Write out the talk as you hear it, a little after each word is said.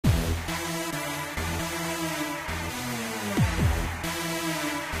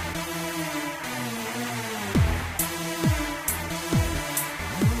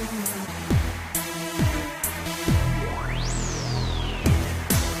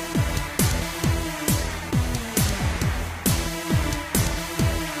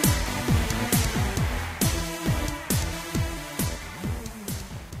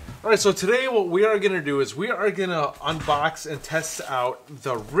Alright, so today what we are going to do is we are going to unbox and test out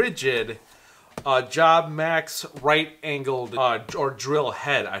the Ridgid Job Max right angled or drill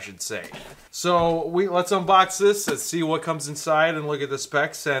head, I should say. So let's unbox this and see what comes inside and look at the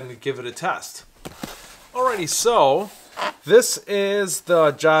specs and give it a test. Alrighty, so this is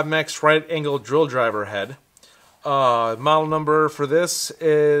the Job Max right angled drill driver head. Model number for this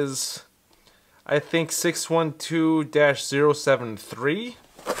is, I think, 612-073.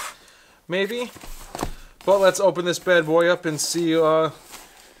 Maybe, but let's open this bad boy up and see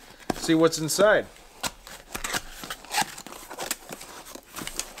what's inside.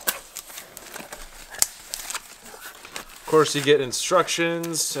 Of course, you get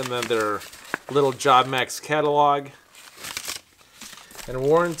instructions, and then their little Job Max catalog and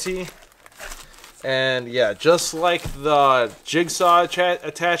warranty. And yeah, just like the jigsaw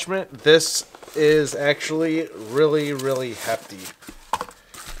attachment, this is actually really hefty.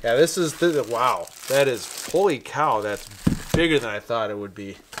 Yeah, this is, wow, that is, holy cow, that's bigger than I thought it would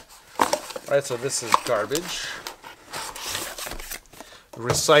be. Alright, so this is garbage.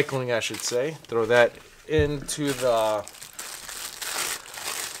 Recycling, I should say. Throw that into the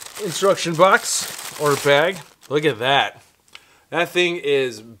instruction box or bag. Look at that. That thing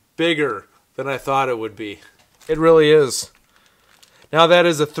is bigger than I thought it would be. It really is. Now that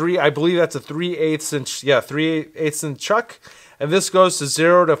is I believe that's a 3/8 inch, yeah, 3/8 inch chuck. And this goes to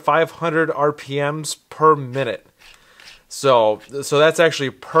 0 to 500 RPMs per minute. So that's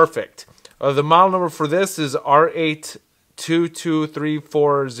actually perfect. The model number for this is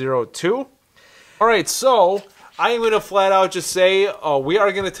R8223402. Alright, so I am going to flat out just say we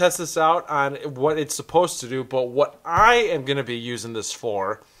are going to test this out on what it's supposed to do, but what I am going to be using this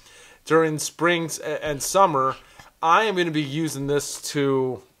for during spring and summer, I am going to be using this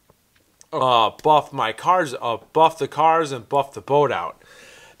to buff the cars and buff the boat out.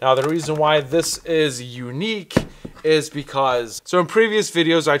 Now the reason why this is unique is because, so in previous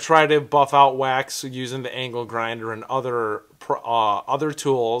videos I tried to buff out wax using the angle grinder and other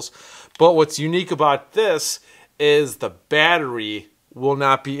tools, but what's unique about this is the battery will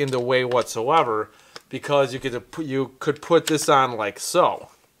not be in the way whatsoever, because you could put this on like so.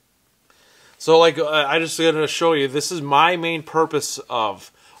 So like I just going to show you, this is my main purpose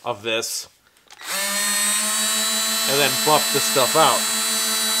of this, and then buff this stuff out.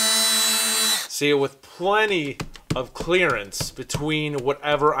 See, with plenty of clearance between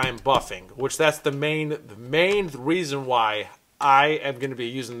whatever I'm buffing, which that's the main reason why I am going to be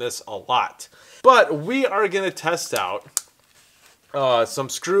using this a lot. But we are going to test out some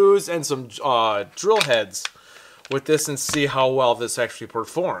screws and some drill heads with this and see how well this actually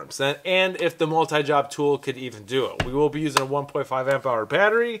performs, and if the multi-job tool could even do it. We will be using a 1.5 amp hour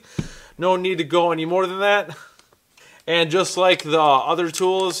battery. No need to go any more than that. And just like the other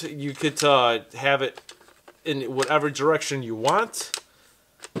tools, you could have it in whatever direction you want.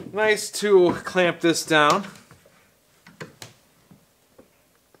 Nice to clamp this down.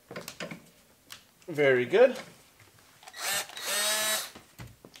 Very good.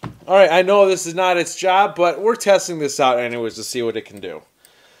 Alright, I know this is not its job, but we're testing this out anyways to see what it can do.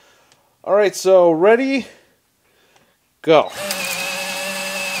 Alright, so ready? Go.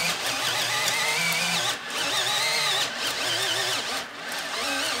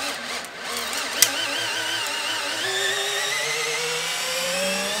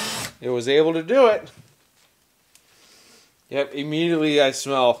 It was able to do it. Yep, immediately I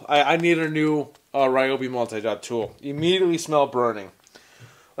smell. I need a new Ryobi multi-job tool. Immediately smell burning.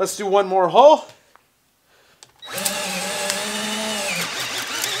 Let's do one more hole.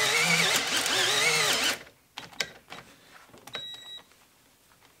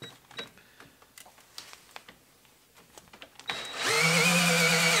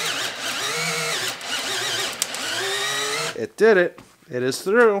 It did it. It is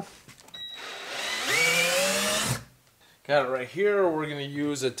through. Got it right here. We're going to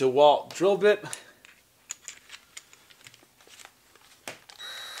use a DeWalt drill bit.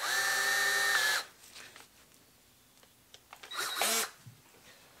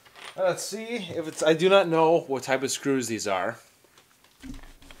 Let's see if it's, I do not know what type of screws these are,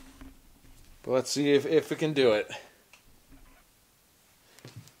 but let's see if it can do it.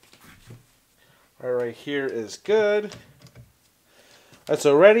 All right, here is good. Alright,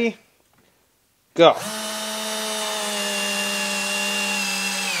 so ready? Go.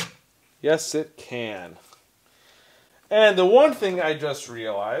 Yes, it can. And the one thing I just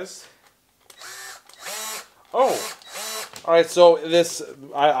realized, oh, alright, so this,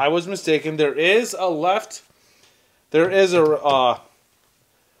 I was mistaken. There is a left, there is a,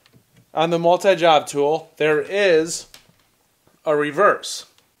 on the multi-job tool, there is a reverse.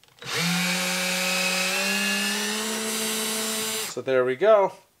 So there we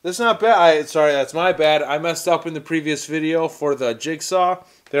go. This is not bad. Sorry, that's my bad. I messed up in the previous video for the jigsaw.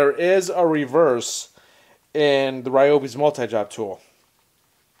 There is a reverse in the Ryobi's multi-job tool.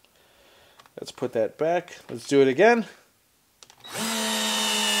 Let's put that back. Let's do it again.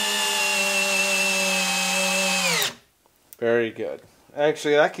 Very good.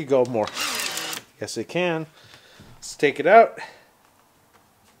 Actually, that could go more. Yes, it can. Let's take it out.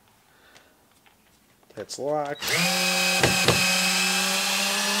 That's locked.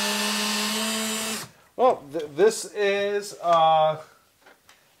 Well, this is that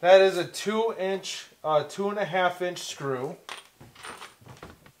is a 2-inch, 2.5-inch screw.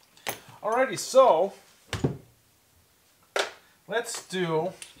 Alrighty, so let's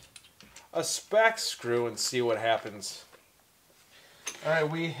do a spec screw and see what happens.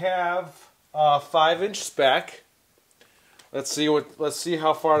 Alright, we have a 5-inch spec. Let's see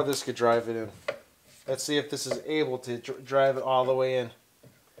how far this could drive it in. Let's see if this is able to drive it all the way in.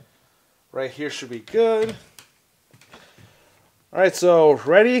 Right here should be good. Alright, so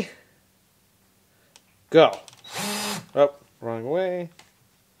ready? Go. Oh, wrong way.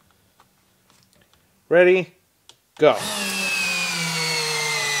 Ready? Go.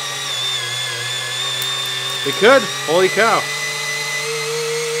 It could. Holy cow.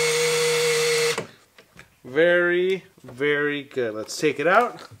 Very, very good. Let's take it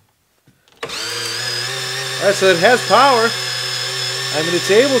out. Alright, so it has power. I mean, it's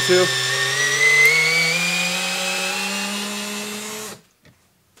able to.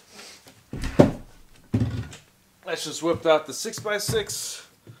 Let's just whip out the 6x6.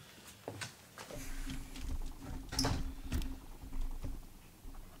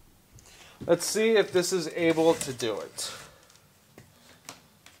 Let's see if this is able to do it.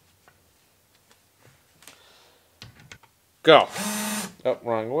 Go. Oh,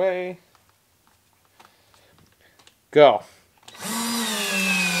 wrong way. Go.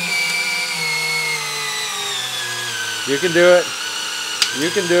 You can do it. You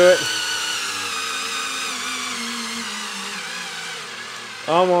can do it.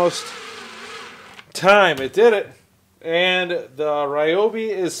 Almost. Time. It did it. And the Ryobi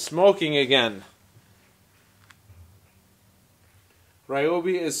is smoking again.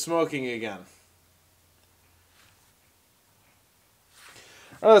 Ryobi is smoking again.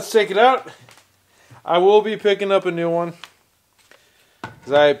 All right, let's take it out. I will be picking up a new one,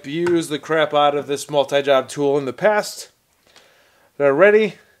 because I abused the crap out of this multi-job tool in the past. They're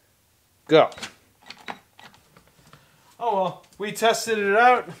ready. Go. Oh well, we tested it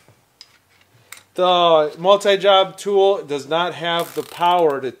out. The multi-job tool does not have the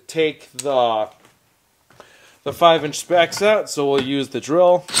power to take the 5-inch specs out, so we'll use the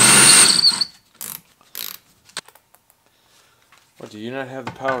drill. What, do you not have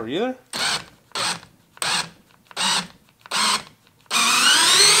the power either?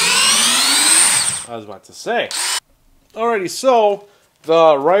 I was about to say. Alrighty, so the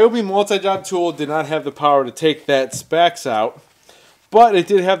Ryobi multi-job tool did not have the power to take that specs out, but it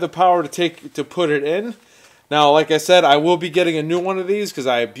did have the power to put it in. Now, like I said, I will be getting a new one of these because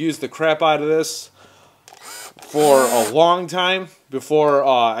I abused the crap out of this for a long time before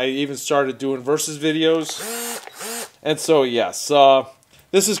I even started doing versus videos. And so, yes,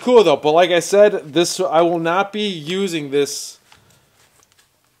 this is cool though. But like I said, I will not be using this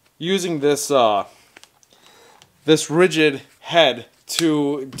Ridgid head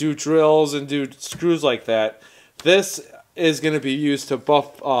to do drills and do screws like that. This is going to be used to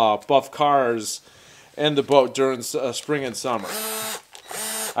buff cars and the boat during spring and summer.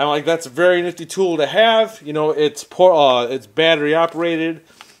 I'm like, that's a very nifty tool to have. You know, it's battery operated,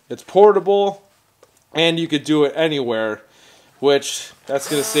 it's portable, and you could do it anywhere, which that's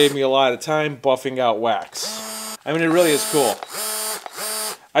going to save me a lot of time buffing out wax. I mean, it really is cool.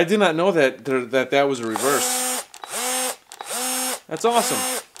 I did not know that that was a reverse. That's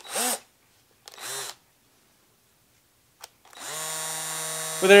awesome.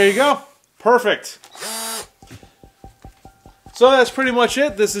 But there you go. Perfect. So that's pretty much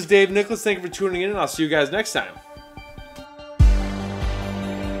it. This is Dave Nicholas. Thank you for tuning in, and I'll see you guys next time.